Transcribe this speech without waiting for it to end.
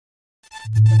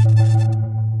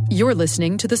You're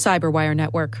listening to the Cyberwire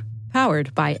Network,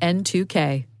 powered by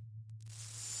N2K.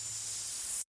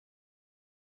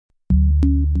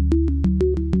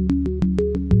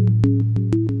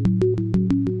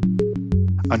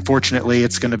 Unfortunately,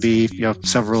 it's going to be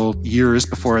several years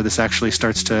before this actually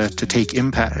starts to take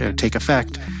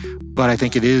effect. But I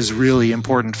think it is really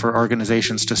important for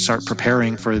organizations to start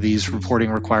preparing for these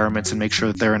reporting requirements and make sure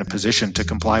that they're in a position to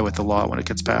comply with the law when it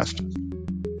gets passed.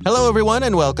 Hello, everyone,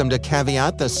 and welcome to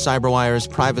Caveat, the CyberWire's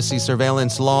privacy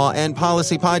surveillance law and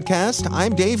policy podcast.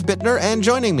 I'm Dave Bittner, and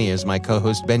joining me is my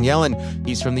co-host, Ben Yellen.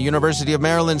 He's from the University of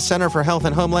Maryland Center for Health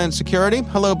and Homeland Security.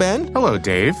 Hello, Ben. Hello,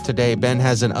 Dave. Today, Ben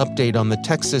has an update on the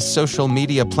Texas social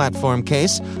media platform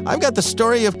case. I've got the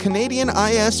story of Canadian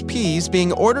ISPs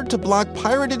being ordered to block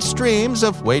pirated streams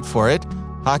of, wait for it,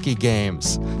 hockey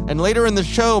games. And later in the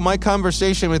show, my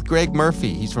conversation with Greg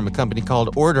Murphy. He's from a company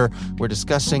called Order. We're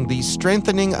discussing the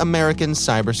Strengthening American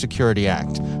Cybersecurity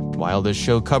Act. While this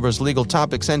show covers legal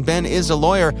topics and Ben is a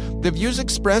lawyer, the views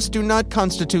expressed do not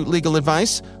constitute legal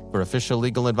advice. For official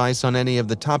legal advice on any of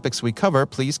the topics we cover,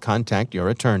 please contact your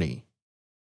attorney.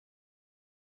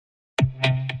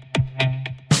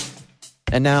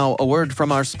 And now, a word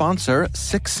from our sponsor,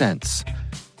 6 Sense.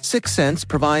 6 Sense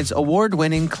provides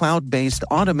award-winning cloud-based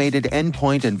automated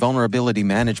endpoint and vulnerability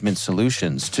management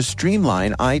solutions to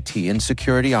streamline IT and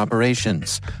security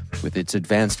operations. With its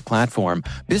advanced platform,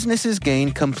 businesses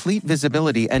gain complete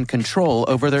visibility and control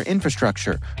over their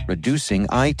infrastructure, reducing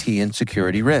IT and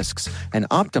security risks and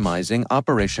optimizing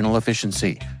operational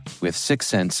efficiency. With 6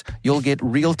 Sense, you'll get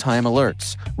real-time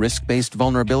alerts, risk-based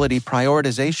vulnerability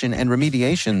prioritization and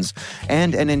remediations,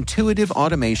 and an intuitive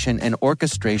automation and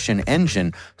orchestration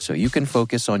engine so you can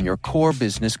focus on your core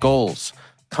business goals,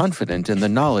 confident in the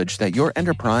knowledge that your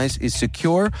enterprise is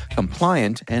secure,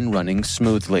 compliant, and running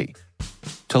smoothly.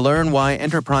 To learn why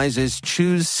enterprises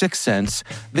choose 6 Sense,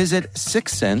 visit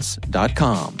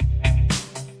 6sense.com.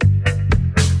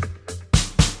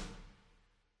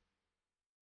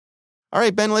 All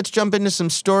right, Ben, let's jump into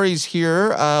some stories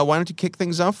here. Why don't you kick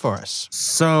things off for us?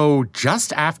 So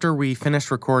just after we finished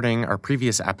recording our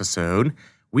previous episode,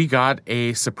 we got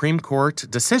a Supreme Court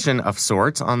decision of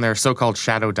sorts on their so-called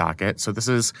shadow docket. So this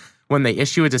is when they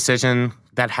issue a decision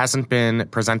that hasn't been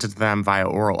presented to them via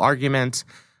oral argument.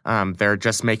 They're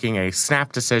just making a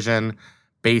snap decision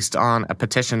based on a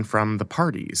petition from the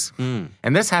parties.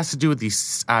 And this has to do with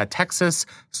the Texas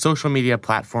social media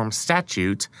platform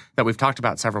statute that we've talked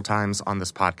about several times on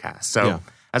this podcast. So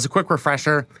as a quick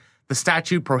refresher, the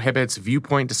statute prohibits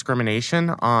viewpoint discrimination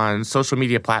on social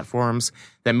media platforms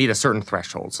that meet a certain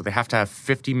threshold. So they have to have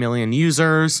 50 million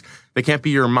users. They can't be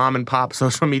your mom and pop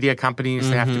social media companies.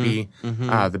 They have to be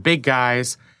the big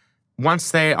guys.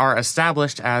 Once they are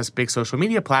established as big social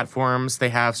media platforms, they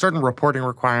have certain reporting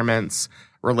requirements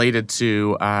related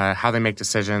to how they make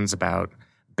decisions about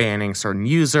banning certain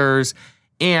users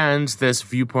and this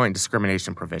viewpoint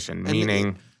discrimination provision,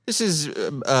 meaning... This is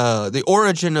the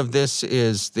origin of this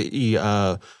is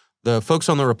the folks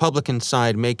on the Republican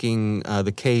side making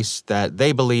the case that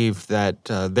they believe that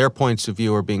their points of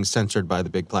view are being censored by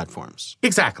the big platforms.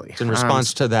 Exactly. It's in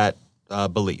response to that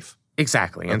belief.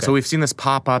 Exactly. And so we've seen this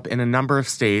pop up in a number of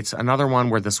states. Another one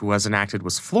where this was enacted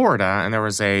was Florida, and there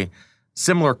was a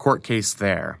similar court case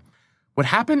there. What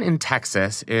happened in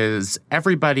Texas is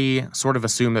everybody sort of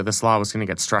assumed that this law was going to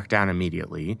get struck down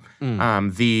immediately.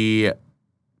 The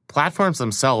platforms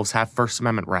themselves have First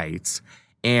Amendment rights,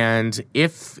 and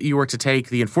if you were to take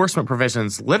the enforcement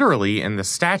provisions literally in the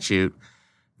statute,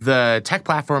 the tech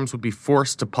platforms would be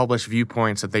forced to publish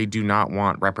viewpoints that they do not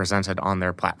want represented on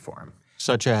their platform.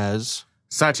 Such as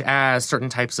certain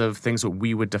types of things that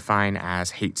we would define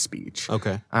as hate speech.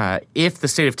 Okay. If the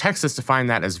state of Texas defined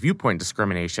that as viewpoint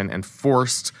discrimination and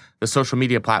forced the social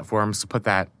media platforms to put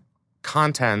that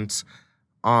content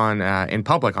on in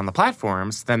public on the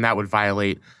platforms, then that would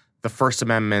violate the First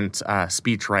Amendment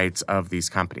speech rights of these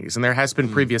companies. And there has been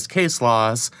previous case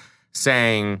laws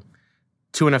saying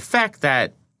to an effect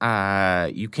that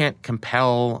you can't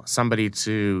compel somebody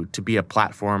to be a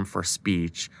platform for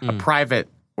speech, a private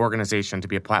organization to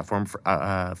be a platform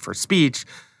for speech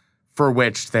for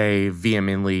which they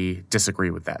vehemently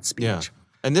disagree with that speech. Yeah.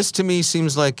 And this to me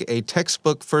seems like a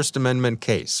textbook First Amendment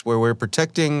case where we're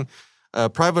protecting a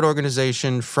private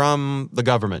organization from the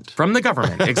government. From the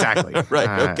government, exactly.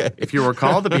 Right, okay. If you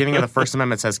recall, the beginning of the First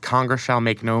Amendment says Congress shall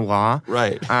make no law.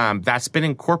 Right. That's been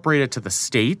incorporated to the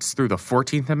states through the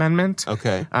 14th Amendment.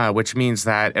 Okay. Which means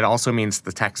that it also means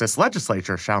the Texas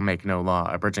legislature shall make no law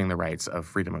abridging the rights of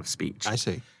freedom of speech. I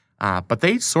see. But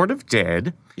they sort of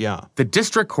did. Yeah. The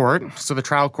district court, so the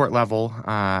trial court level,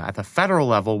 at the federal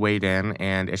level, weighed in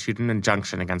and issued an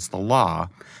injunction against the law.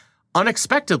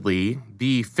 Unexpectedly,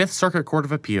 the Fifth Circuit Court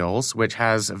of Appeals, which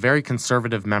has very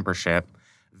conservative membership,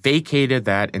 vacated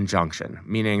that injunction,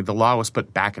 meaning the law was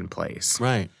put back in place.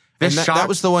 Right. This and that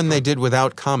was the one they did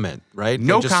without comment, right?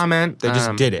 No comment. They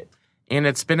just did it. And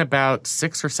it's been about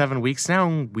 6 or 7 weeks now,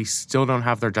 and we still don't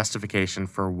have their justification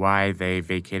for why they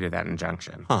vacated that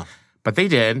injunction. Huh. But they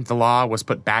did. The law was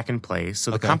put back in place.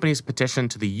 So the companies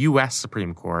petitioned to the U.S.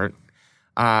 Supreme Court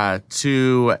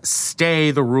to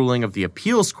stay the ruling of the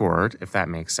appeals court, if that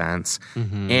makes sense,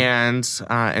 and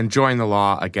enjoin the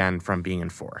law again from being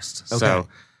enforced. Okay. So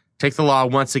take the law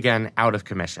once again out of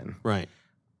commission. Right.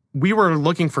 We were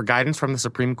looking for guidance from the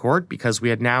Supreme Court because we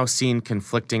had now seen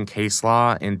conflicting case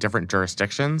law in different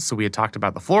jurisdictions. So we had talked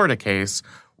about the Florida case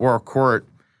where a court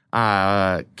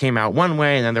came out one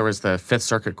way, and then there was the Fifth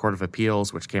Circuit Court of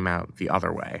Appeals, which came out the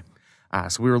other way.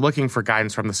 So we were looking for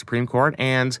guidance from the Supreme Court,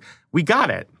 and we got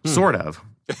it, sort of.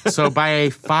 So by a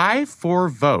 5-4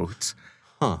 vote,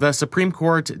 the Supreme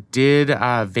Court did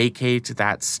vacate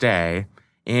that stay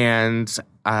and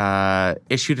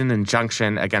issued an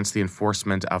injunction against the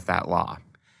enforcement of that law.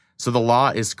 So the law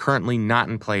is currently not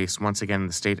in place, once again, in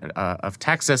the state of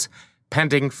Texas,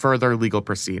 pending further legal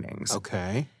proceedings.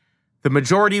 Okay. The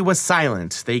majority was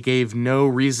silent. They gave no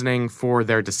reasoning for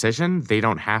their decision. They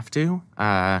don't have to.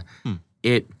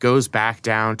 It goes back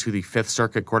down to the Fifth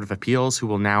Circuit Court of Appeals, who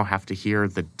will now have to hear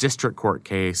the district court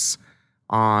case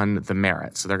on the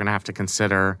merits. So they're going to have to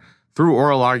consider, through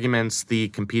oral arguments, the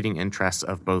competing interests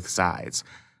of both sides.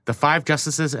 The 5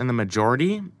 justices in the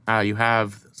majority, you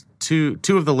have two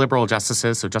of the liberal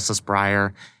justices, so Justice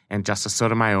Breyer and Justice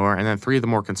Sotomayor, and then 3 of the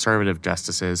more conservative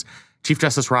justices, Chief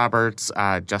Justice Roberts,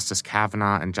 Justice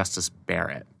Kavanaugh, and Justice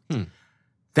Barrett.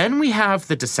 Then we have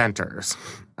the dissenters.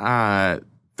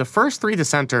 The first 3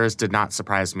 dissenters did not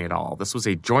surprise me at all. This was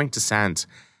a joint dissent,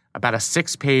 about a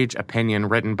 6-page opinion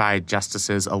written by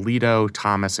Justices Alito,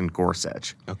 Thomas, and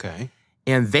Gorsuch. Okay.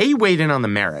 And they weighed in on the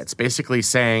merits, basically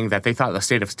saying that they thought the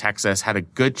state of Texas had a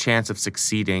good chance of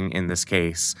succeeding in this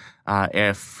case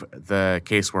if the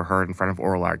case were heard in front of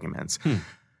oral arguments.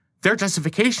 Their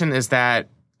justification is that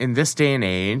in this day and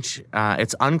age,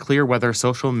 it's unclear whether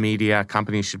social media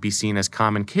companies should be seen as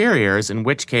common carriers, in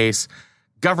which case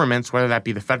governments, whether that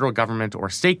be the federal government or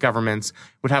state governments,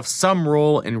 would have some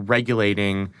role in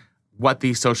regulating what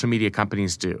these social media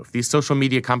companies do. If these social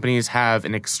media companies have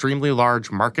an extremely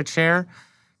large market share,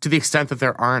 to the extent that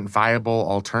there aren't viable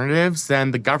alternatives,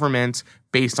 then the government,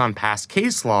 based on past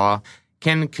case law,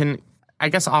 can I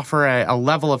guess, offer a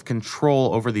level of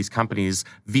control over these companies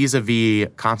vis-a-vis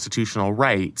constitutional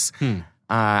rights,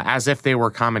 as if they were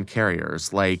common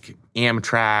carriers, like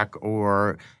Amtrak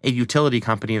or a utility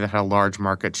company that had a large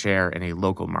market share in a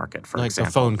local market, for example. Like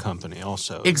the phone company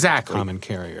also. Exactly. Common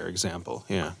carrier example,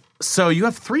 yeah. So you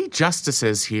have 3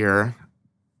 justices here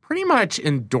pretty much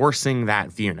endorsing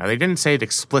that view. Now, they didn't say it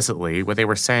explicitly. What they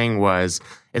were saying was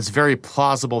it's very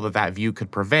plausible that that view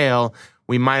could prevail.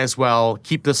 We might as well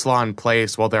keep this law in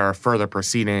place while there are further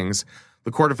proceedings.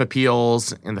 The Court of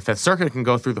Appeals and the Fifth Circuit can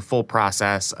go through the full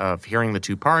process of hearing the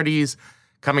 2 parties,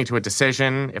 coming to a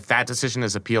decision. If that decision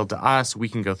is appealed to us, we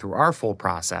can go through our full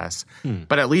process.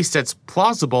 But at least it's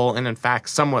plausible and, in fact,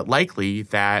 somewhat likely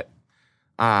that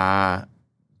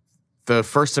the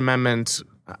First Amendment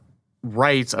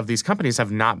rights of these companies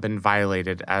have not been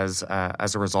violated as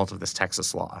a result of this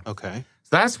Texas law. Okay.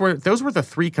 So those were the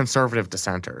 3 conservative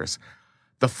dissenters.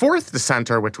 The 4th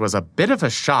dissenter, which was a bit of a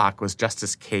shock, was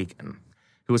Justice Kagan,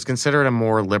 who was considered a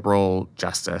more liberal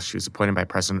justice. She was appointed by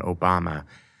President Obama.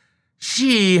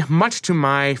 She, much to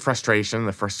my frustration,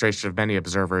 the frustration of many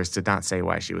observers, did not say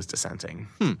why she was dissenting.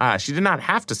 She did not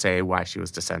have to say why she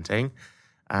was dissenting.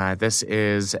 This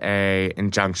is an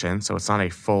injunction, so it's not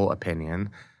a full opinion.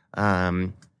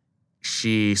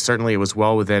 She certainly was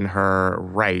well within her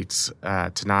rights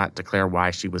to not declare why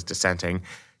she was dissenting.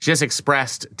 She has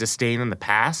expressed disdain in the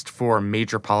past for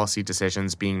major policy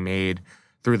decisions being made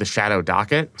through the shadow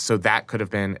docket, so that could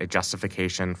have been a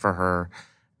justification for her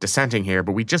dissenting here,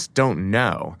 but we just don't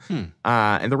know.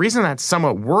 And the reason that's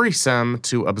somewhat worrisome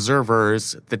to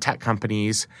observers, the tech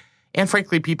companies, and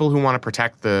frankly, people who want to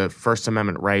protect the First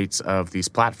Amendment rights of these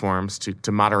platforms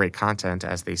to moderate content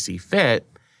as they see fit,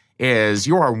 is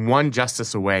you are 1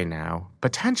 justice away now,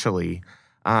 potentially,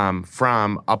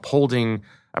 from upholding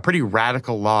a pretty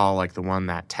radical law like the one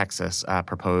that Texas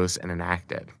proposed and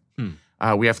enacted.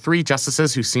 We have 3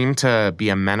 justices who seem to be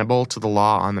amenable to the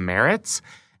law on the merits,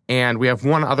 and we have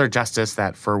 1 other justice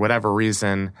that, for whatever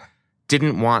reason,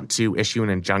 didn't want to issue an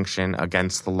injunction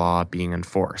against the law being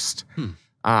enforced.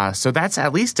 So that's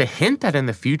at least a hint that in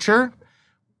the future,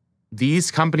 these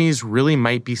companies really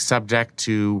might be subject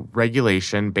to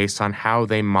regulation based on how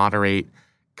they moderate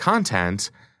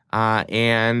content.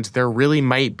 And there really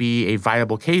might be a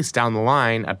viable case down the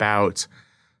line about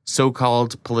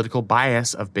so-called political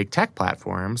bias of big tech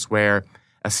platforms where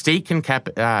a state can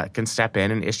step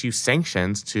in and issue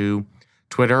sanctions to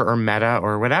Twitter or Meta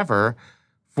or whatever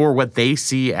for what they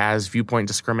see as viewpoint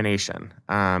discrimination.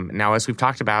 Now, as we've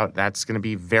talked about, that's going to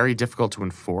be very difficult to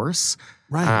enforce.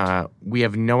 Right. We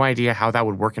have no idea how that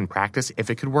would work in practice, if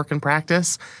it could work in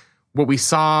practice. What we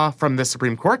saw from the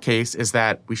Supreme Court case is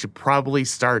that we should probably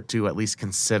start to at least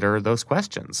consider those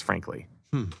questions, frankly.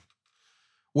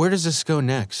 Where does this go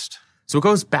next? So it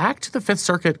goes back to the Fifth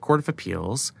Circuit Court of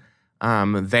Appeals.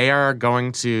 They are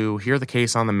going to hear the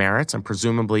case on the merits and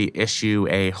presumably issue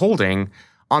a holding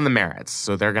on the merits.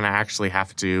 So they're going to actually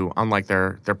have to, unlike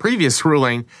their previous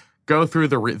ruling, go through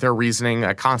their reasoning,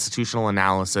 a constitutional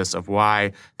analysis of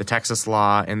why the Texas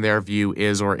law, in their view,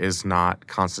 is or is not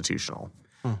constitutional.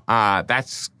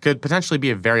 That could potentially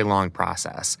be a very long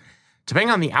process.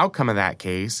 Depending on the outcome of that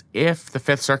case, if the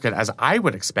Fifth Circuit, as I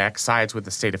would expect, sides with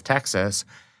the state of Texas,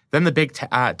 then the big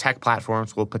tech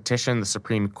platforms will petition the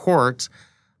Supreme Court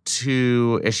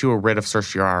to issue a writ of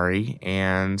certiorari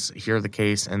and hear the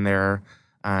case in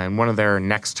one of their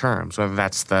next terms, whether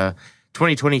that's the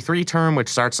 2023 term, which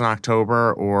starts in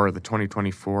October, or the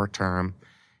 2024 term,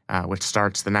 which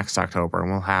starts the next October.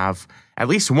 And we'll have at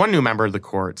least one new member of the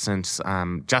court since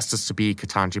Justice-to-be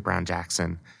Ketanji Brown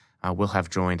Jackson will have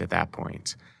joined at that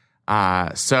point.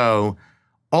 So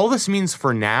all this means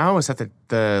for now is that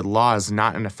the law is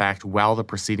not in effect while the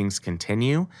proceedings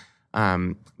continue.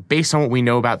 Based on what we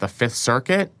know about the Fifth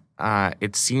Circuit,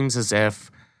 it seems as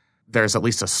if there's at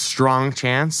least a strong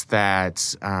chance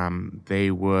that they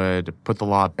would put the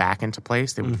law back into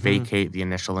place. They would vacate the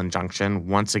initial injunction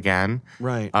once again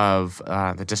of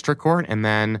the district court. And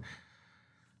then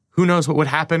who knows what would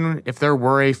happen if there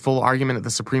were a full argument at the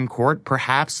Supreme Court.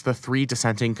 Perhaps the three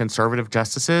dissenting conservative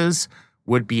justices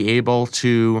would be able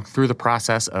to, through the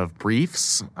process of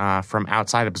briefs from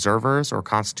outside observers or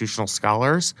constitutional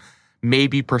scholars, may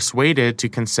be persuaded to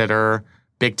consider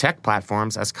big tech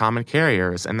platforms as common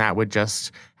carriers, and that would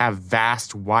just have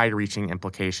vast, wide-reaching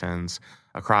implications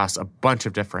across a bunch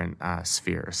of different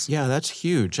spheres. Yeah, that's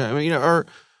huge. I mean,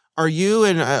 are you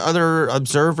and other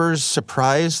observers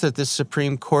surprised that this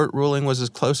Supreme Court ruling was as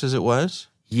close as it was?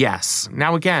 Yes.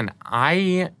 Now, again,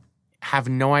 I have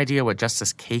no idea what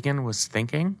Justice Kagan was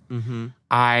thinking.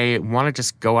 I want to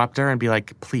just go up there and be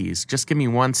like, please, just give me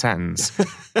one sentence.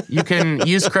 You can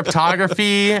use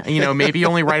cryptography, maybe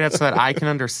only write it so that I can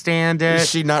understand it. Is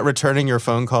she not returning your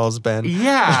phone calls, Ben?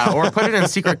 Yeah, or put it in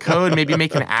secret code, maybe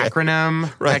make an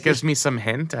acronym that gives me some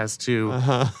hint as to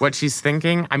what she's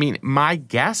thinking. I mean, my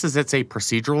guess is it's a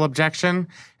procedural objection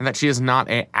and that she is not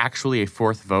actually a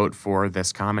fourth vote for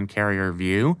this common carrier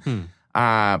view,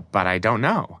 but I don't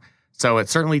know. So it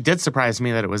certainly did surprise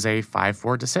me that it was a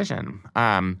 5-4 decision.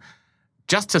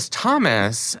 Justice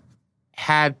Thomas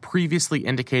had previously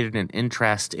indicated an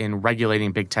interest in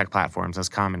regulating big tech platforms as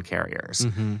common carriers.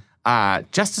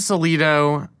 Justice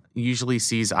Alito usually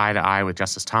sees eye to eye with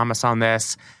Justice Thomas on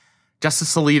this.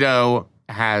 Justice Alito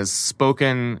has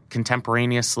spoken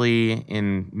contemporaneously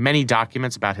in many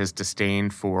documents about his disdain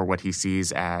for what he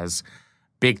sees as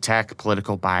big tech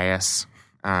political bias.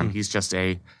 He's just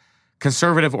a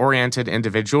conservative-oriented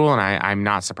individual, and I'm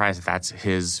not surprised that that's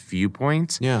his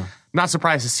viewpoint. Yeah. Not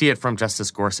surprised to see it from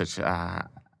Justice Gorsuch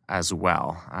as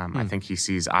well. I think he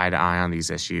sees eye to eye on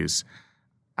these issues,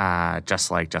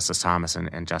 just like Justice Thomas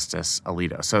and Justice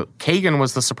Alito. So Kagan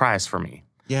was the surprise for me.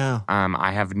 Yeah.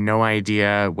 I have no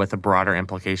idea what the broader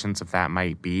implications of that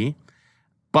might be.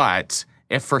 But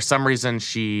if for some reason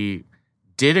she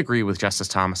did agree with Justice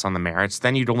Thomas on the merits,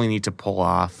 then you'd only need to pull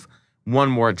off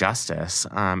one more justice.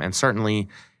 And certainly,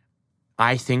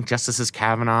 I think Justices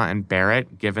Kavanaugh and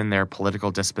Barrett, given their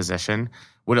political disposition,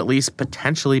 would at least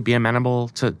potentially be amenable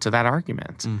to that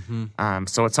argument.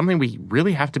 So it's something we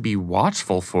really have to be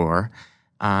watchful for.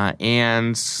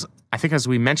 And I think, as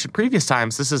we mentioned previous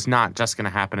times, this is not just going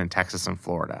to happen in Texas and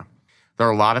Florida. There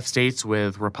are a lot of states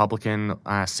with Republican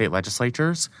state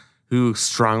legislatures who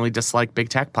strongly dislike big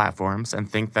tech platforms and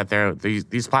think that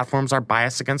these platforms are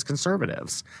biased against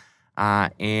conservatives.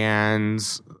 And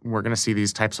we're going to see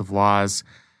these types of laws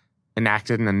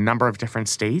enacted in a number of different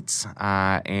states.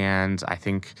 And I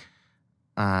think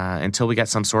until we get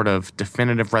some sort of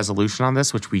definitive resolution on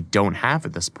this, which we don't have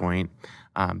at this point,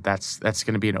 that's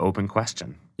going to be an open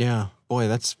question. Yeah, boy,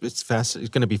 it's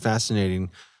going to be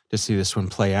fascinating to see this one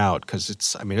play out because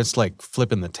it's like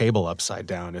flipping the table upside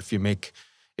down. If you make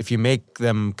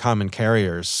them common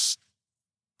carriers,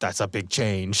 that's a big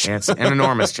change. It's an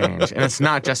enormous change. And it's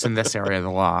not just in this area of the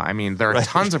law. I mean, there are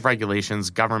tons of regulations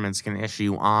governments can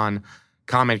issue on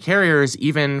common carriers,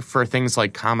 even for things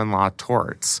like common law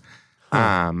torts,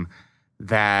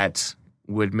 that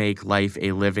would make life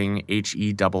a living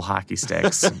HE double hockey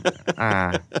sticks.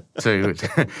 To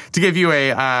give you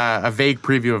a vague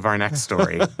preview of our next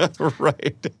story.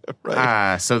 Right.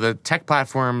 So the tech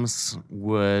platforms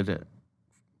would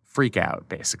freak out,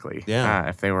 basically,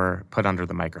 if they were put under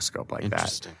the microscope like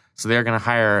that. So they're going to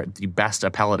hire the best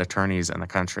appellate attorneys in the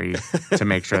country to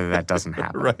make sure that doesn't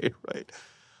happen. Right.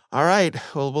 All right.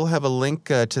 Well, we'll have a link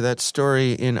to that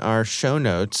story in our show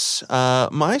notes.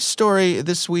 My story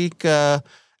this week, I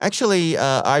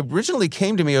originally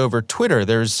came to me over Twitter.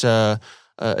 There's a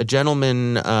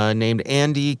gentleman named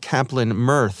Andy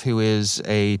Kaplan-Mirth, who is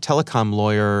a telecom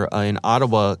lawyer in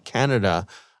Ottawa, Canada.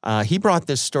 He brought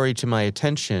this story to my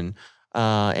attention,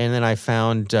 and then I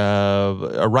found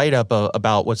a write-up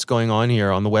about what's going on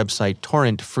here on the website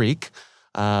Torrent Freak.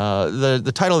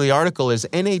 The title of the article is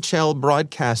NHL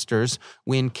Broadcasters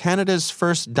Win Canada's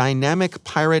First Dynamic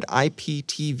Pirate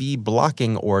IPTV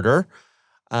Blocking Order.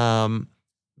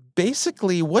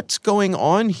 Basically, what's going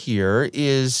on here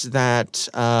is that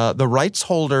the rights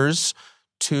holders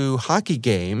to hockey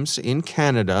games in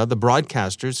Canada, the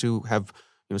broadcasters who have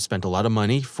spent a lot of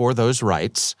money for those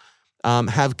rights,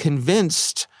 have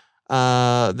convinced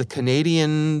the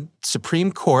Canadian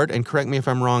Supreme Court, and correct me if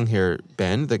I'm wrong here,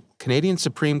 Ben, the Canadian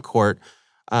Supreme Court,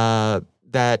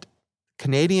 that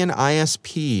Canadian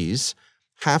ISPs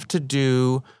have to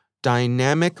do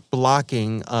dynamic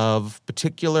blocking of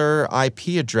particular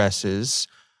IP addresses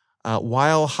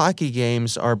while hockey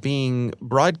games are being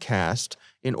broadcast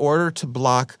in order to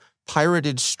block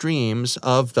pirated streams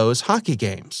of those hockey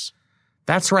games.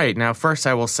 That's right. Now, first,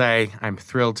 I will say I'm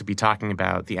thrilled to be talking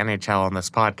about the NHL on this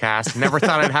podcast. Never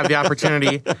thought I'd have the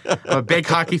opportunity. I'm a big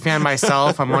hockey fan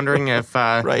myself. I'm wondering if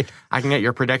I can get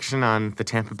your prediction on the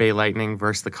Tampa Bay Lightning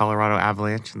versus the Colorado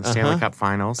Avalanche in the Stanley Cup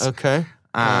Finals. Okay.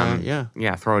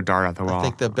 Yeah, throw a dart at the wall. I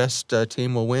think the best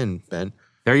team will win, Ben.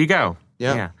 There you go.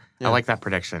 Yeah. I like that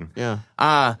prediction. Yeah.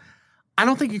 I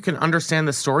don't think you can understand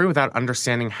the story without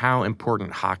understanding how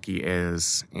important hockey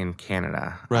is in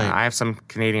Canada. Right. I have some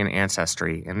Canadian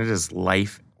ancestry, and it is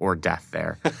life or death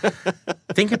there.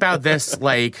 Think about this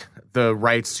like the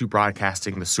rights to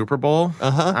broadcasting the Super Bowl.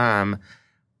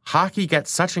 Hockey gets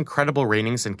such incredible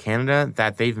ratings in Canada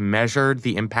that they've measured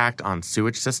the impact on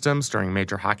sewage systems during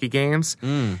major hockey games.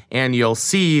 And you'll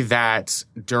see that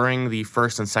during the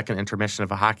first and second intermission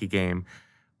of a hockey game,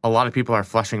 a lot of people are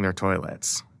flushing their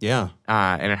toilets. Yeah.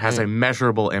 And it has a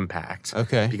measurable impact.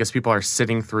 Okay. Because people are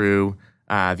sitting through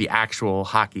the actual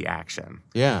hockey action.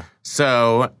 Yeah.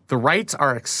 So the rights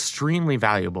are extremely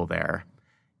valuable there.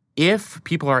 If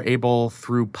people are able,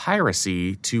 through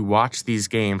piracy, to watch these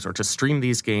games or to stream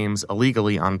these games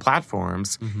illegally on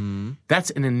platforms,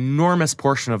 that's an enormous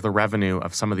portion of the revenue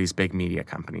of some of these big media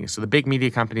companies. So the big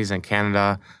media companies in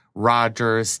Canada,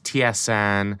 Rogers,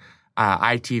 TSN,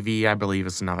 ITV, I believe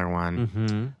is another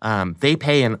one. They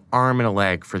pay an arm and a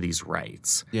leg for these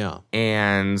rights. Yeah.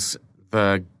 And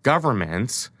the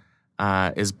government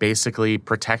is basically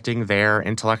protecting their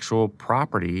intellectual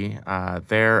property,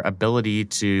 their ability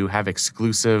to have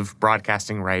exclusive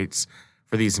broadcasting rights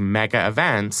for these mega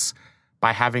events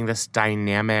by having this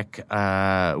dynamic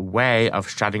way of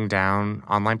shutting down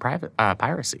online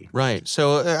piracy. Right.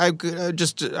 So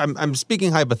I'm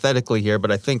speaking hypothetically here,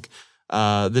 but I think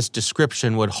this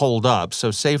description would hold up.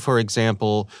 So say, for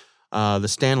example, the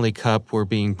Stanley Cup were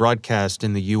being broadcast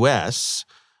in the U.S.,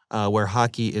 where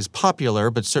hockey is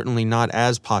popular, but certainly not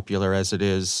as popular as it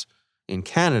is in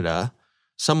Canada.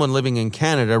 Someone living in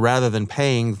Canada, rather than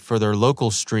paying for their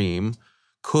local stream,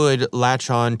 could latch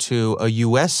on to a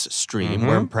U.S. stream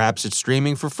where perhaps it's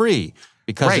streaming for free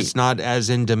because it's not as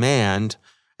in demand,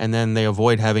 and then they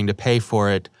avoid having to pay for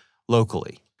it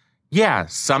locally. Yeah,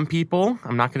 some people,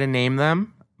 I'm not going to name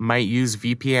them, might use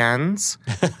VPNs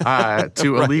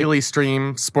to illegally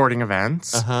stream sporting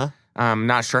events. I'm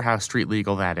not sure how street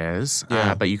legal that is,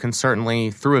 but you can certainly,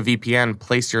 through a VPN,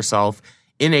 place yourself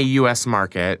in a U.S.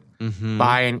 market,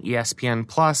 buy an ESPN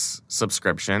Plus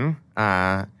subscription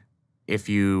if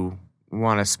you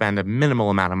want to spend a minimal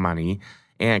amount of money,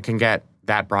 and can get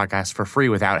that broadcast for free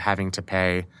without having to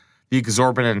pay the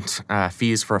exorbitant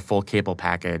fees for a full cable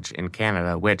package in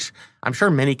Canada, which I'm sure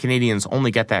many Canadians only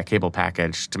get that cable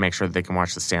package to make sure that they can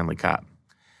watch the Stanley Cup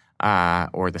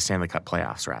or the Stanley Cup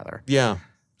playoffs, rather. Yeah.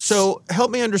 So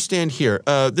help me understand here.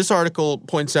 This article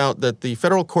points out that the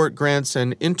federal court grants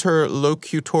an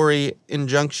interlocutory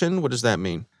injunction. What does that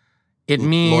mean? It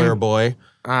means lawyer boy.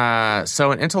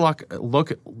 So an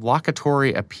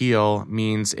interlocutory appeal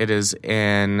means it is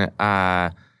an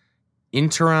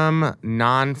interim,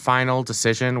 non-final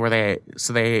decision where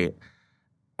they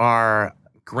are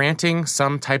granting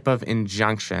some type of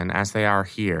injunction, as they are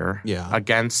here,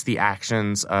 against the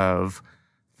actions of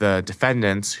the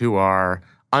defendants, who are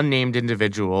unnamed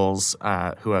individuals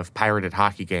who have pirated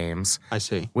hockey games. I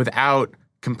see. Without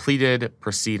completed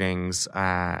proceedings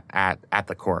at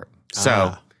the court.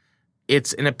 So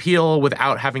it's an appeal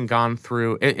without having gone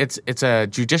through. It's a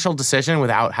judicial decision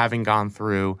without having gone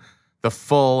through the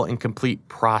full and complete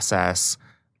process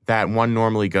that one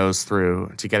normally goes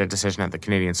through to get a decision at the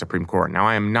Canadian Supreme Court. Now,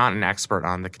 I am not an expert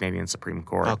on the Canadian Supreme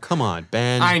Court. Oh, come on,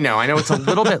 Ben. I know it's a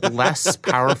little bit less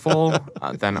powerful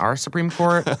than our Supreme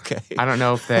Court. Okay. I don't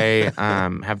know if they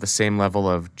have the same level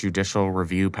of judicial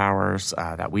review powers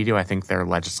that we do. I think their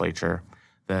legislature,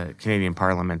 the Canadian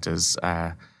Parliament, is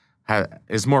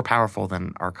more powerful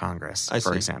than our Congress,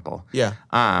 for example. Yeah.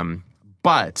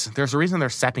 But there's a reason they're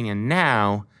stepping in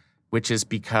now, which is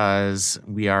because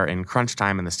we are in crunch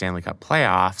time in the Stanley Cup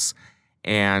playoffs,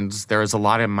 and there is a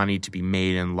lot of money to be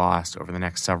made and lost over the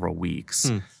next several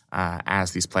weeks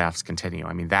as these playoffs continue.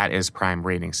 I mean, that is prime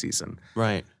rating season.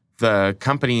 Right. The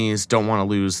companies don't want to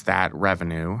lose that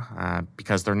revenue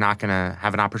because they're not going to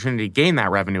have an opportunity to gain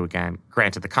that revenue again.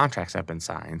 Granted, the contracts have been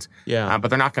signed. Yeah. But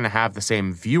they're not going to have the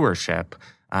same viewership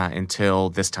until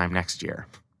this time next year.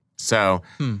 So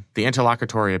the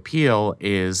interlocutory appeal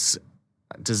is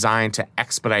designed to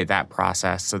expedite that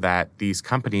process so that these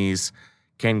companies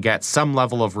can get some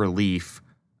level of relief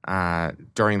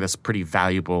during this pretty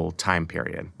valuable time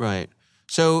period. Right.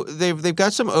 So they've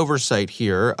got some oversight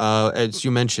here, as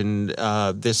you mentioned.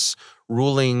 This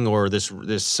ruling or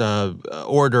this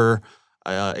order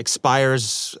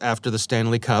expires after the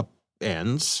Stanley Cup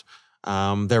ends.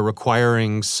 They're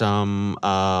requiring some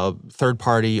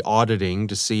third-party auditing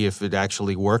to see if it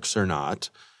actually works or not.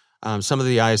 Some of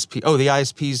the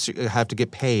ISPs have to get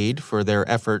paid for their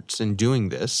efforts in doing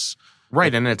this.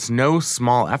 Right, and it's no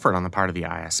small effort on the part of the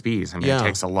ISPs. I mean, it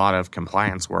takes a lot of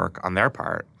compliance work on their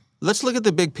part. Let's look at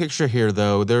the big picture here,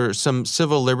 though. There are some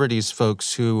civil liberties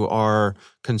folks who are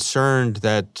concerned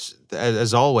that,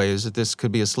 as always, that this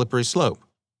could be a slippery slope.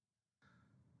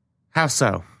 How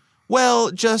so? Well,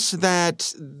 just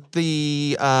that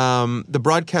the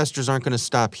broadcasters aren't going to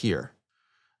stop here.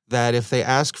 That if they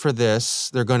ask for this,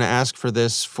 they're going to ask for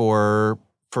this for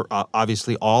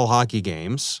obviously all hockey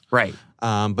games. Right.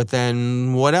 But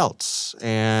then what else?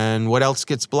 And what else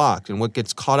gets blocked? And what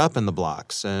gets caught up in the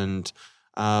blocks? And,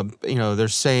 they're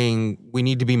saying we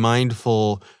need to be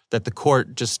mindful that the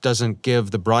court just doesn't give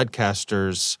the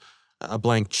broadcasters a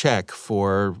blank check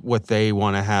for what they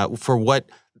want to have, for what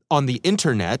on the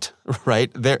internet,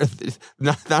 right? They're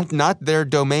not their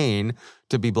domain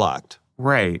to be blocked.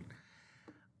 Right.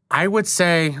 I would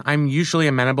say I'm usually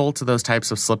amenable to those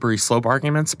types of slippery slope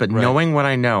arguments, but knowing what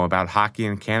I know about hockey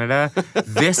in Canada,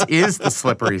 this is the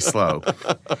slippery slope.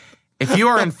 If you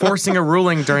are enforcing a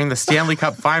ruling during the Stanley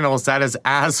Cup Finals, that is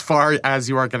as far as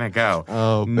you are going to go.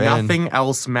 Oh, Ben. Nothing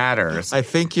else matters. I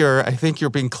think you're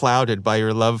being clouded by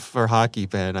your love for hockey,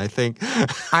 Ben. I think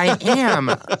I am,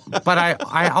 but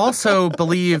I also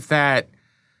believe that.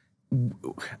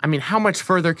 I mean, how much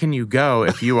further can you go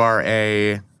if you are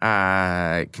a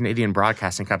Canadian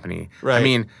broadcasting company? Right. I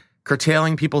mean,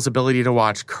 curtailing people's ability to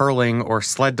watch curling or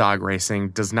sled dog racing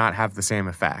does not have the same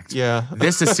effect. Yeah.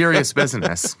 This is serious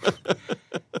business.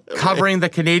 Covering the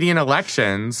Canadian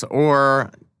elections or,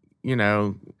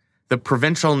 the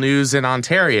provincial news in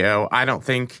Ontario, I don't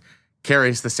think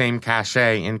carries the same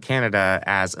cachet in Canada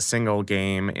as a single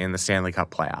game in the Stanley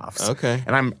Cup playoffs. Okay.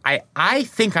 And I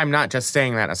think I'm not just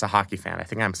saying that as a hockey fan. I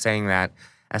think I'm saying that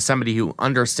as somebody who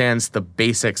understands the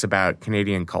basics about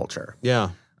Canadian culture. Yeah.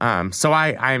 So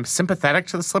I'm sympathetic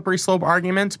to the slippery slope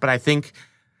argument, but I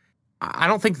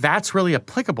don't think that's really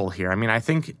applicable here. I mean, I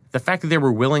think the fact that they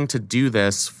were willing to do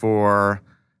this for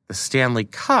the Stanley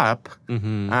Cup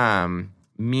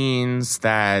means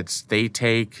that they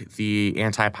take the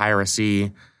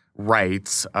anti-piracy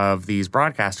rights of these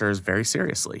broadcasters very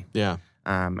seriously. Yeah.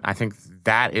 I think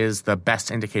that is the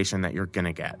best indication that you're going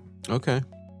to get. Okay.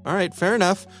 All right. Fair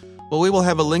enough. Well, we will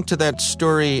have a link to that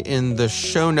story in the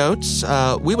show notes.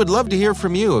 We would love to hear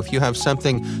from you. If you have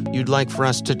something you'd like for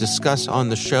us to discuss on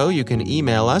the show, you can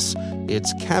email us.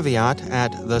 It's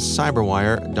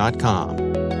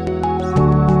caveat@thecyberwire.com.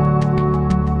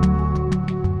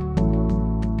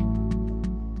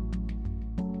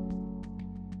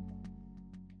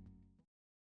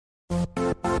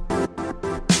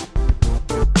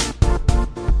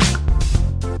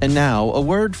 And now, a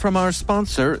word from our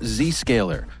sponsor,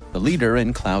 Zscaler, the leader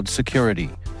in cloud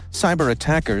security. Cyber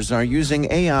attackers are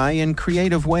using AI in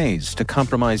creative ways to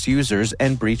compromise users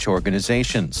and breach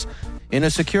organizations. In a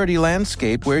security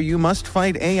landscape where you must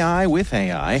fight AI with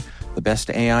AI, the best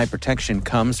AI protection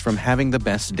comes from having the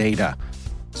best data.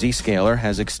 Zscaler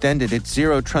has extended its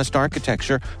zero-trust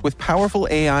architecture with powerful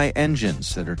AI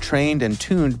engines that are trained and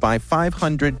tuned by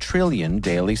 500 trillion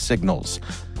daily signals.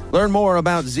 Learn more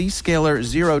about Zscaler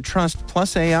Zero Trust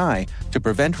Plus AI to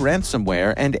prevent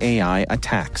ransomware and AI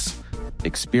attacks.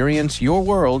 Experience your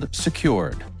world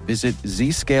secured. Visit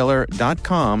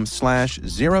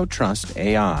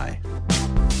zscaler.com/zerotrustai.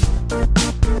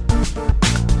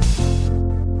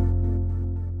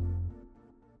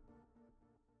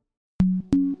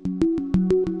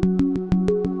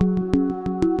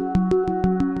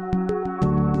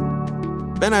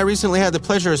 Ben, I recently had the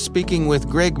pleasure of speaking with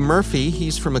Greg Murphy.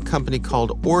 He's from a company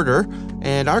called Order,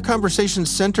 and our conversation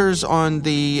centers on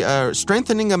the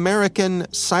Strengthening American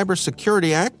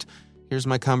Cybersecurity Act. Here's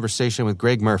my conversation with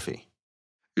Greg Murphy.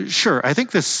 Sure. I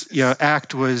think this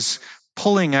act was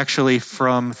pulling actually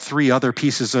from three other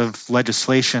pieces of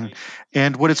legislation.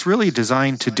 And what it's really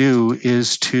designed to do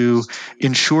is to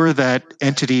ensure that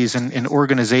entities and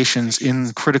organizations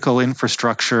in critical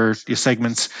infrastructure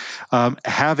segments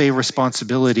have a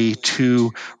responsibility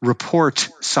to report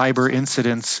cyber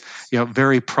incidents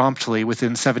very promptly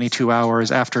within 72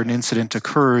 hours after an incident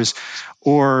occurs,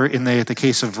 or in the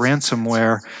case of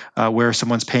ransomware, where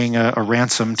someone's paying a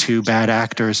ransom to bad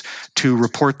actors, to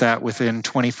report that within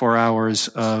 24 hours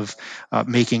of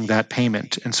making that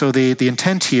payment. And so the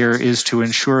intent here is to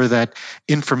ensure that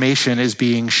information is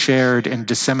being shared and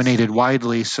disseminated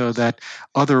widely so that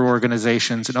other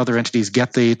organizations and other entities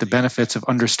get the benefits of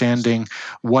understanding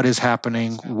what is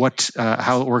happening,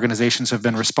 how organizations have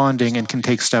been responding, and can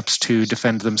take steps to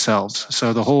defend themselves.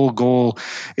 So the whole goal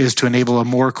is to enable a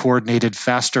more coordinated,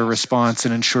 faster response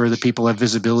and ensure that people have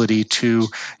visibility to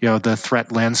the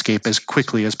threat landscape as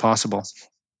quickly as possible.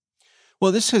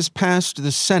 Well, this has passed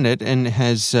the Senate and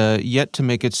has yet to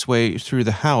make its way through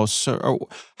the House. So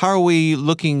how are we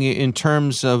looking in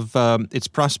terms of its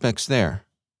prospects there?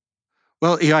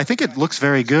 Well, I think it looks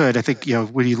very good. I think,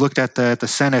 when you looked at the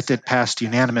Senate, it passed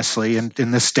unanimously. And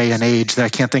in this day and age, that I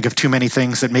can't think of too many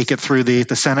things that make it through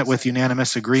the Senate with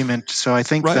unanimous agreement. So I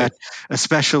think that,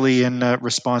 especially in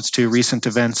response to recent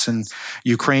events in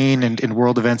Ukraine and in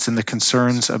world events and the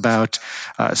concerns about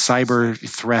cyber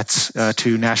threats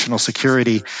to national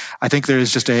security, I think there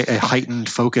is just a heightened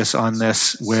focus on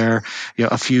this where,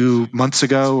 a few months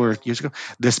ago or years ago,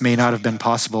 this may not have been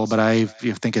possible, but I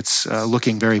think it's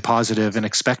looking very positive and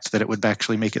expect that it would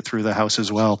actually make it through the House as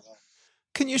well.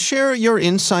 Can you share your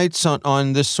insights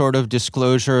on this sort of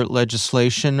disclosure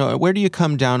legislation? Where do you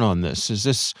come down on this? Is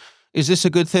this a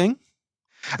good thing?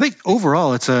 I think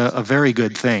overall it's a very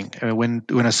good thing. When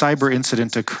a cyber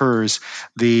incident occurs,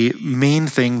 the main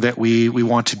thing that we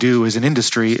want to do as an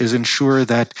industry is ensure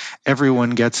that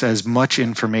everyone gets as much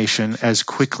information as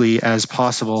quickly as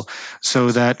possible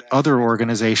so that other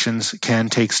organizations can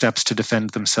take steps to defend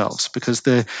themselves. Because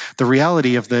the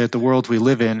reality of the world we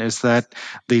live in is that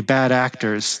the bad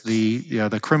actors,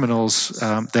 the criminals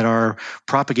that are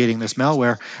propagating this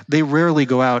malware, they rarely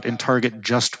go out and target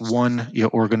just one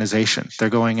organization.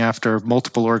 They're going after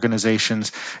multiple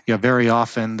organizations. Very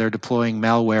often they're deploying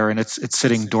malware and it's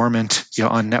sitting dormant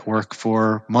on network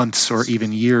for months or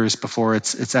even years before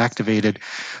it's activated.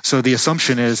 So the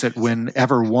assumption is that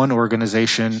whenever one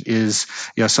organization is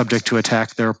subject to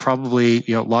attack, there are probably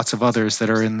lots of others that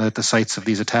are in the sights of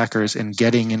these attackers, and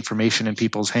getting information in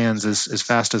people's hands as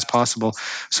fast as possible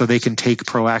so they can take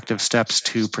proactive steps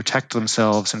to protect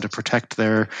themselves and to protect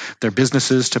their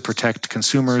businesses, to protect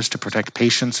consumers, to protect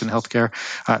patients in healthcare.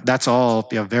 That's all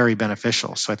very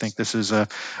beneficial. So I think this is a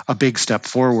big step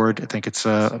forward. I think it's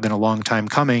been a long time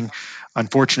coming.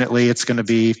 Unfortunately, it's going to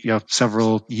be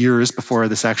several years before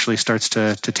this actually starts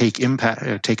to take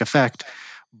effect.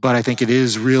 But I think it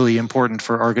is really important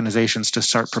for organizations to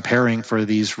start preparing for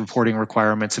these reporting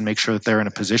requirements and make sure that they're in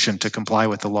a position to comply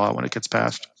with the law when it gets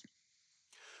passed.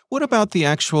 What about the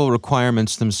actual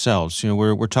requirements themselves?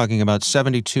 We're talking about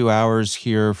 72 hours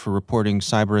here for reporting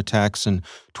cyber attacks and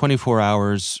 24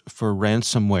 hours for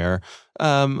ransomware.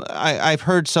 I've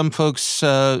heard some folks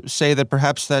say that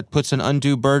perhaps that puts an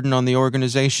undue burden on the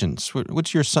organizations.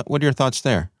 What are your thoughts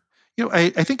there? I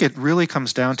think it really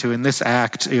comes down to, in this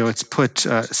act, it's put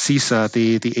CISA,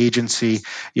 the agency,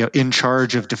 in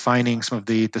charge of defining some of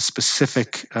the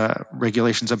specific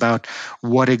regulations about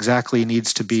what exactly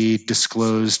needs to be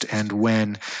disclosed and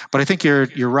when. But I think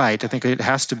you're right. I think it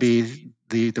has to be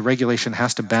the regulation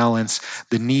has to balance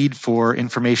the need for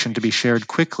information to be shared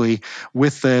quickly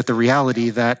with the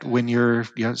reality that when you're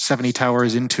 70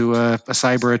 towers into a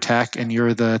cyber attack and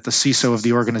you're the CISO of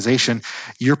the organization,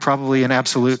 you're probably in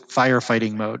absolute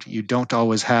firefighting mode. You don't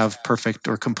always have perfect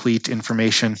or complete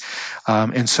information.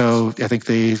 And so I think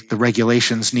the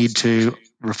regulations need to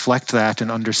reflect that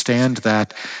and understand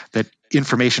that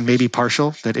information may be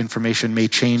partial, that information may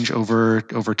change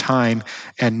over time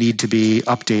and need to be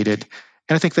updated.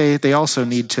 And I think they also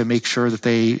need to make sure that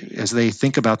as they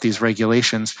think about these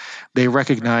regulations, they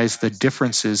recognize the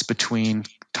differences between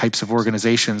types of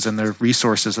organizations and the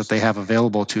resources that they have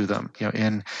available to them.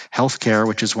 In healthcare,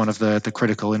 which is one of the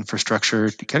critical infrastructure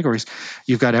categories,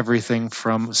 you've got everything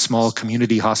from small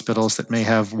community hospitals that may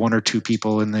have one or two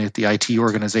people in the IT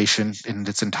organization in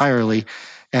its entirely.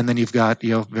 And then you've got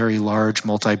very large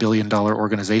multi-billion-dollar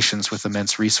organizations with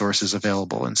immense resources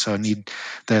available, and so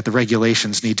the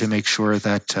regulations need to make sure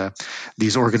that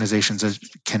these organizations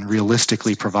can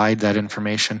realistically provide that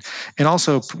information, and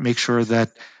also make sure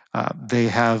that they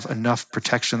have enough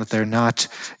protection that they're not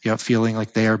feeling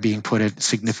like they are being put at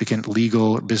significant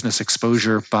legal or business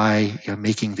exposure by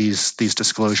making these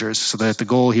disclosures. So that the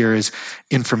goal here is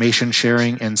information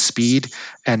sharing and speed,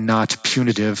 and not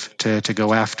punitive to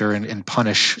go after and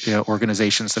punish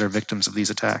organizations that are victims of these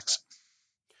attacks.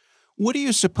 What do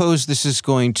you suppose this is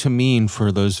going to mean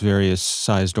for those various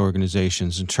sized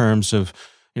organizations in terms of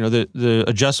the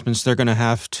adjustments they're going to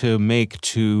have to make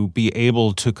to be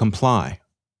able to comply?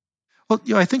 Well,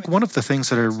 I think one of the things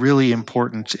that are really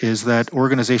important is that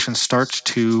organizations start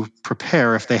to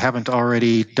prepare, if they haven't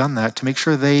already done that, to make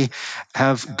sure they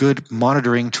have good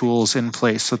monitoring tools in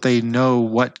place so that they know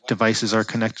what devices are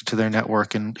connected to their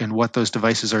network and what those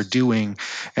devices are doing.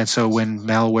 And so when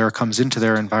malware comes into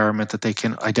their environment, that they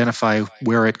can identify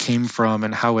where it came from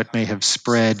and how it may have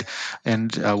spread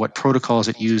and what protocols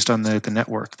it used on the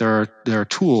network. There are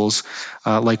tools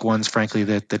like ones, frankly,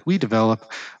 that we develop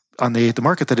on the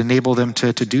market that enable them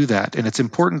to do that. And it's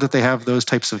important that they have those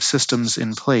types of systems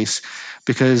in place,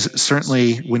 because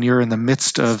certainly when you're in the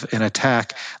midst of an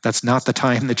attack, that's not the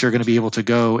time that you're going to be able to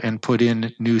go and put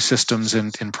in new systems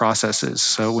and processes.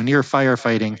 So when you're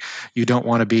firefighting, you don't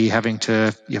want to be having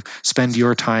to spend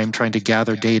your time trying to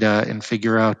gather data and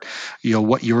figure out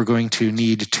what you're going to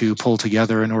need to pull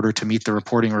together in order to meet the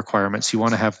reporting requirements. You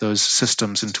want to have those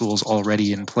systems and tools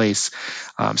already in place,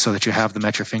 so that you have them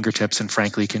at your fingertips and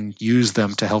frankly can use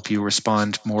them to help you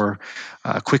respond more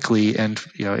quickly and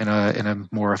in a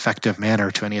more effective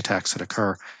manner to any attacks that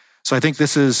occur. So I think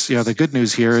this is the good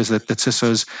news here is that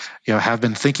CISOs have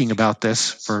been thinking about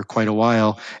this for quite a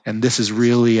while, and this is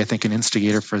really, I think, an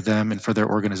instigator for them and for their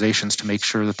organizations to make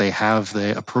sure that they have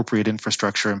the appropriate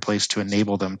infrastructure in place to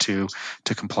enable them to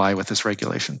comply with this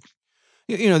regulation.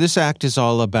 This act is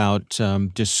all about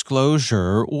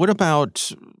disclosure. What about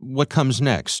what comes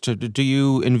next? Do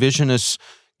you envision us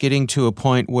getting to a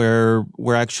point where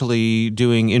we're actually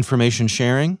doing information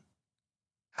sharing?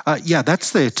 Yeah,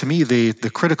 that's to me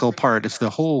the critical part. It's the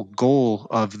whole goal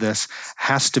of this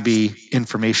has to be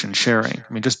information sharing.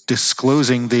 I mean, just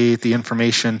disclosing the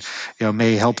information,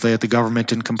 may help the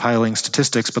government in compiling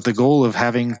statistics, but the goal of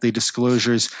having the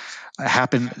disclosures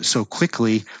happen so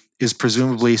quickly is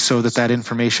presumably so that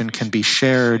information can be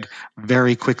shared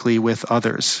very quickly with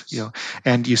others.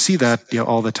 And you see that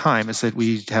all the time, is that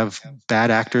we have bad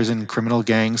actors and criminal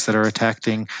gangs that are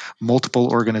attacking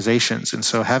multiple organizations, and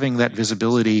so having that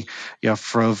visibility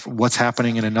from what's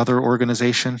happening in another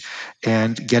organization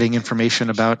and getting information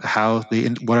about how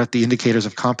what the indicators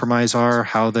of compromise are,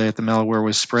 how the malware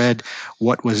was spread,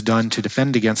 what was done to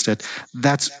defend against it,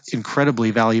 that's incredibly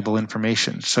valuable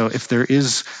information. So if there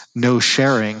is no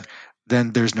sharing,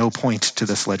 then there's no point to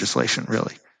this legislation,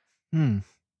 really.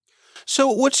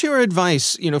 So what's your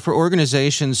advice, for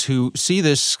organizations who see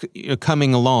this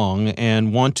coming along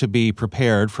and want to be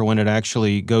prepared for when it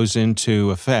actually goes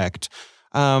into effect?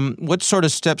 What sort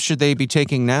of steps should they be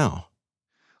taking now?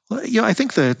 Well, I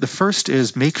think the first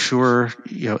is make sure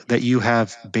that you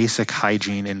have basic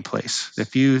hygiene in place.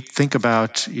 If you think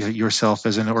about yourself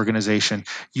as an organization,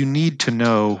 you need to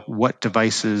know what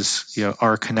devices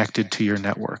are connected to your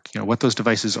network. What those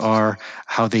devices are,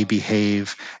 how they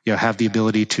behave. Have the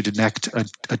ability to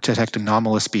detect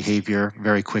anomalous behavior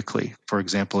very quickly. For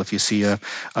example, if you see a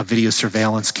video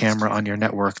surveillance camera on your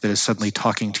network that is suddenly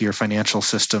talking to your financial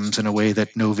systems in a way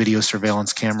that no video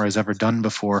surveillance camera has ever done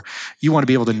before, you want to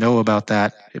be able to know about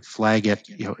that, flag it,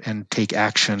 and take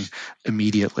action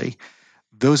immediately.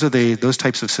 those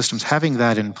types of systems. Having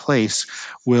that in place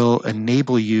will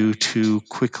enable you to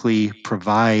quickly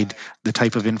provide the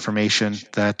type of information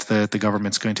that the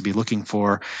government's going to be looking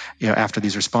for, after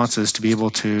these responses, to be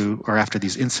able to, or after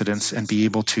these incidents, and be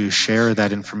able to share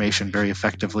that information very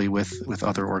effectively with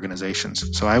other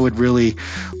organizations. So I would really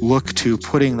look to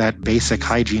putting that basic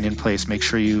hygiene in place. Make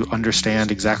sure you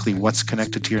understand exactly what's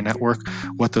connected to your network,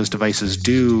 what those devices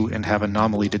do, and have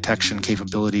anomaly detection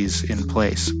capabilities in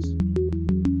place.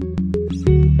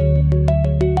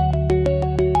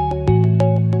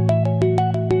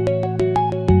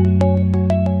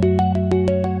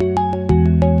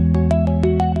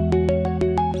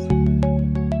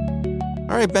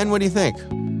 All right, Ben, what do you think?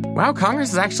 Wow,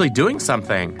 Congress is actually doing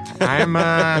something. I'm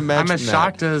as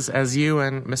shocked as you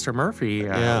and Mr. Murphy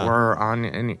were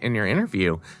in your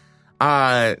interview.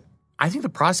 I think the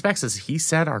prospects, as he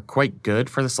said, are quite good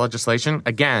for this legislation.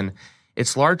 Again,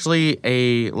 it's largely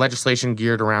a legislation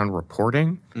geared around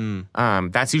reporting.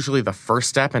 That's usually the first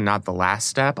step and not the last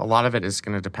step. A lot of it is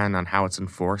going to depend on how it's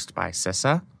enforced by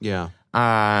CISA. Yeah.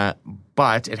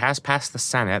 But it has passed the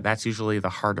Senate. That's usually the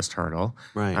hardest hurdle.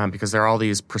 Right. Because there are all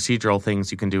these procedural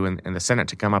things you can do in the Senate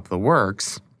to come up the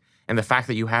works. And the fact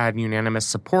that you had unanimous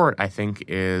support, I think,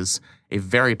 is a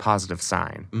very positive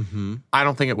sign. Mm-hmm. I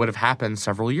don't think it would have happened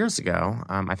several years ago.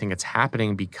 I think it's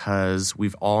happening because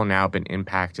we've all now been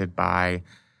impacted by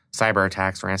cyber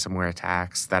attacks, ransomware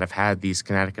attacks that have had these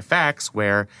kinetic effects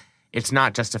where it's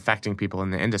not just affecting people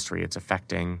in the industry, it's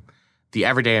affecting the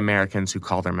everyday Americans who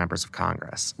call their members of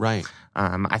Congress. Right.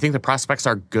 I think the prospects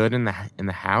are good in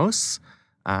the House.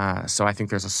 So I think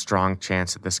there's a strong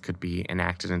chance that this could be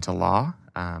enacted into law.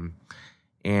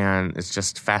 And it's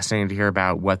just fascinating to hear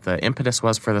about what the impetus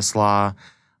was for this law,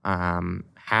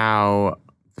 how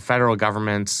the federal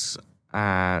government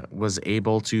was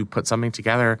able to put something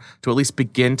together to at least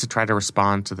begin to try to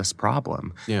respond to this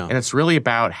problem. Yeah. And it's really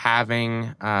about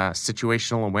having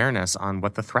situational awareness on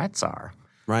what the threats are.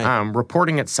 Right.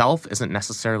 Reporting itself isn't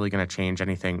necessarily going to change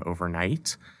anything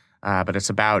overnight, but it's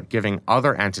about giving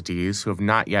other entities who have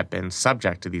not yet been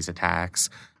subject to these attacks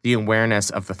the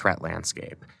awareness of the threat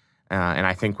landscape. And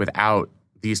I think without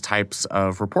these types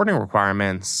of reporting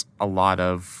requirements, a lot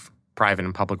of private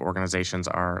and public organizations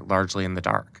are largely in the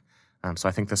dark. So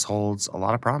I think this holds a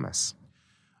lot of promise.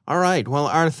 All right. Well,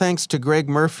 our thanks to Greg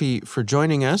Murphy for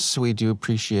joining us. We do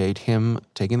appreciate him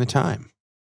taking the time.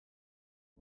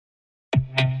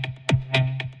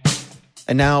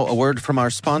 And now a word from our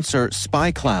sponsor,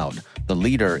 SpyCloud, the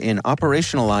leader in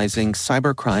operationalizing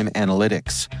cybercrime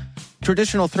analytics.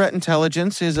 Traditional threat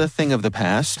intelligence is a thing of the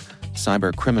past.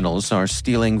 Cyber criminals are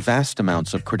stealing vast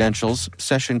amounts of credentials,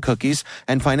 session cookies,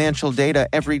 and financial data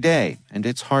every day, and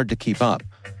it's hard to keep up.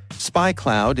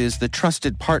 SpyCloud is the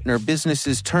trusted partner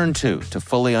businesses turn to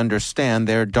fully understand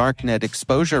their darknet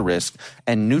exposure risk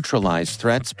and neutralize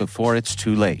threats before it's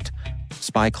too late.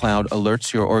 SpyCloud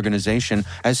alerts your organization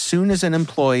as soon as an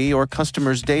employee or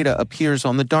customer's data appears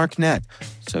on the dark net,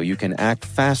 so you can act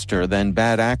faster than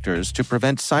bad actors to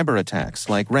prevent cyber attacks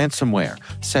like ransomware,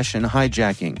 session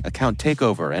hijacking, account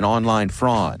takeover, and online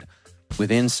fraud.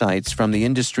 With insights from the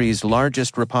industry's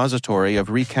largest repository of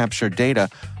recaptured data,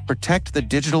 protect the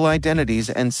digital identities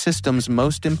and systems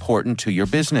most important to your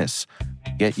business.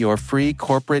 Get your free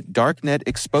corporate darknet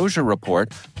exposure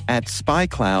report at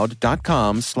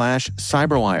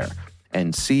spycloud.com/cyberwire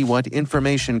and see what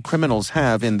information criminals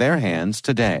have in their hands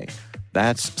today.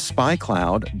 That's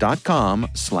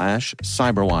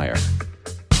spycloud.com/cyberwire.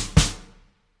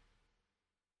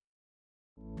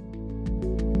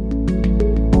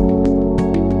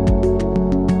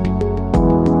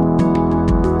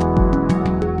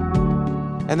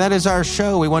 And that is our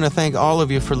show. We want to thank all of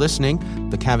you for listening.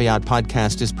 The Caveat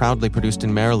podcast is proudly produced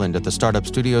in Maryland at the startup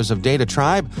studios of Data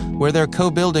Tribe, where they're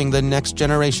co-building the next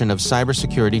generation of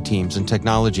cybersecurity teams and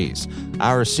technologies.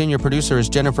 Our senior producer is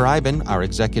Jennifer Iben. Our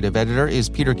executive editor is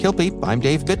Peter Kilpe. I'm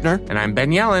Dave Bittner. And I'm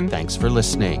Ben Yellen. Thanks for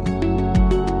listening.